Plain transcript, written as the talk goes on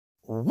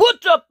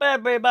What's up,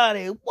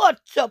 everybody?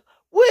 What's up?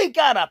 We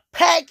got a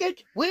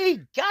package we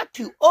got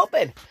to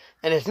open,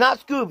 and it's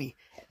not Scooby.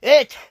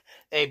 It's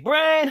a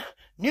brand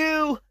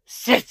new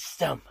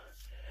system.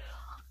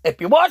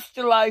 If you watched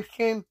the live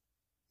stream,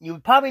 you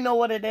probably know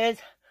what it is,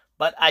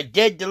 but I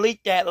did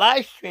delete that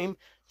live stream,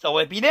 so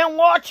if you didn't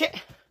watch it,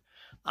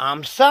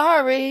 I'm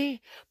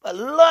sorry, but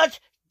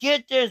let's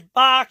get this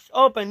box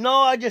open. No,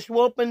 I just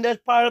opened this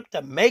part up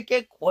to make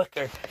it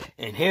quicker.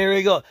 And here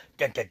we go.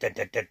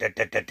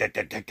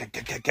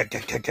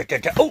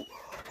 Oh,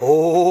 oh,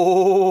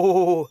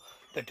 oh,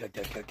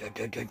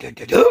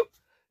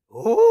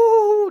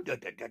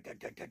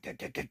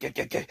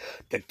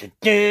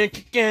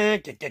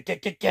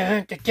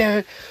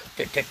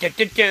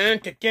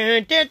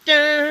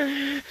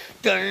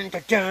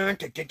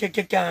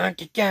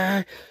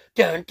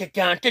 Dun, dun,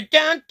 dun, dun,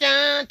 dun, dun,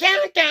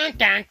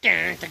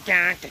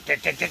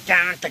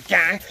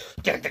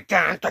 dun, dun,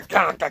 dun,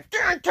 dun,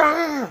 dun,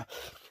 dun.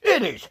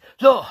 It is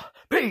the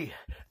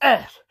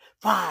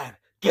ps5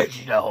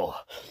 digital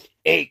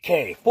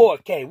 8K,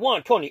 4K,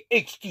 120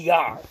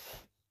 HDR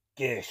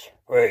disc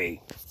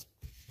free.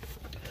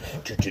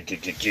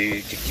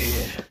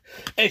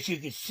 As you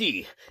can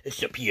see, it's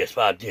the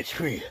ps5 disc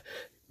free,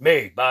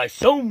 made by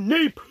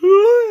Sony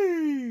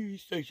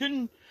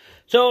PlayStation.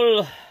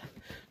 So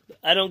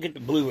I don't get the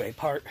Blu-ray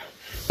part,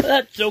 but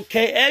that's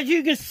okay. As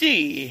you can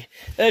see,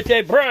 it's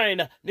a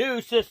brand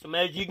new system.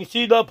 As you can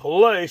see, the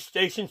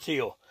PlayStation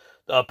seal,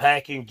 the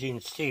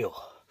packaging seal.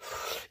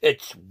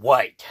 It's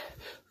white.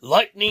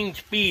 Lightning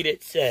speed,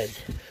 it says.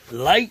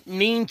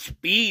 Lightning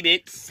speed,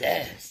 it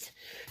says.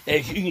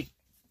 As you can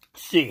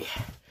see,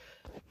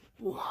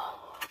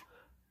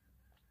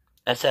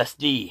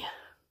 SSD,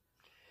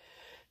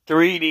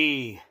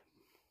 3D,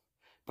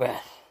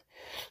 breath,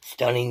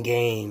 stunning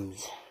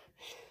games.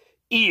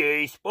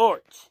 EA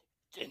Sports,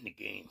 it's in the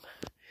game.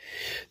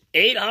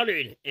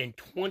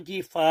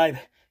 825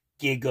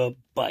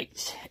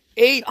 gigabytes.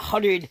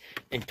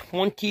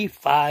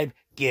 825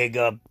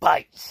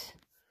 gigabytes.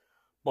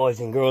 Boys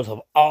and girls of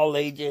all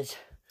ages,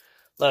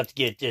 let's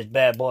get this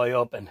bad boy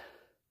open.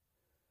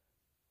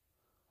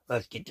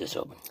 Let's get this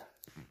open.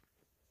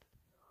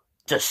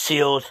 The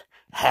seals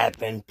have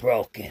been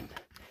broken.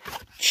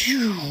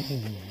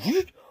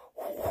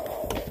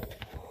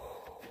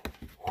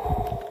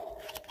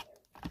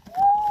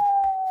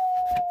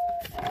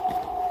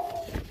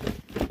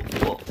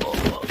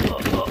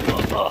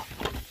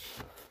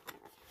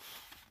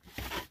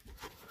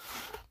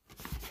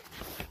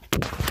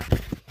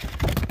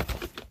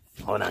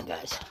 Hold on,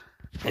 guys.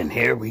 And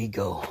here we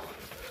go.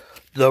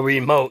 The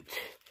remote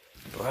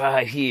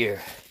right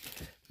here.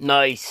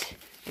 Nice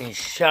and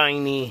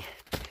shiny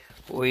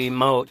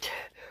remote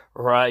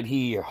right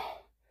here.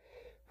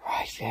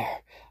 Right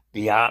there.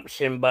 The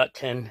option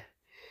button.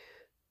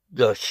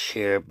 The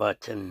share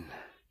button.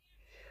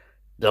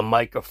 The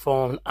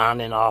microphone,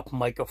 on and off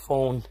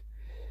microphone.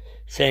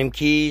 Same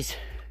keys.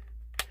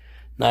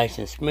 Nice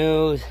and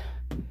smooth.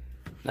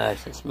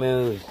 Nice and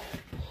smooth.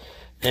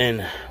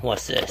 And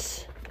what's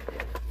this?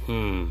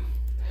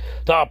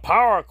 The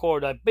power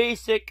cord, a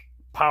basic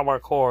power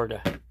cord.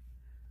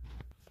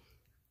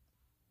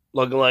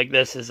 Looking like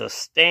this is a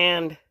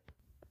stand.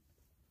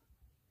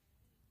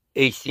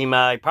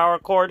 HDMI power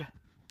cord.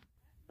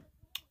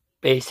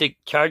 Basic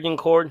charging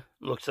cord.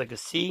 Looks like a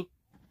C.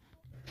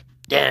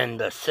 Then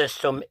the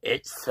system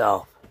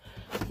itself.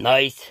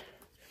 Nice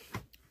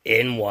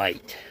in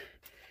white.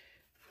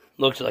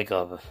 Looks like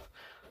a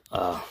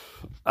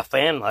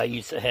fan light I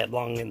used to have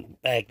long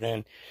back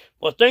then.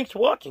 Well, thanks for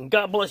watching.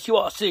 God bless you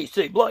all. Stay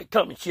safe, like,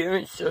 comment, share,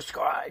 and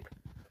subscribe.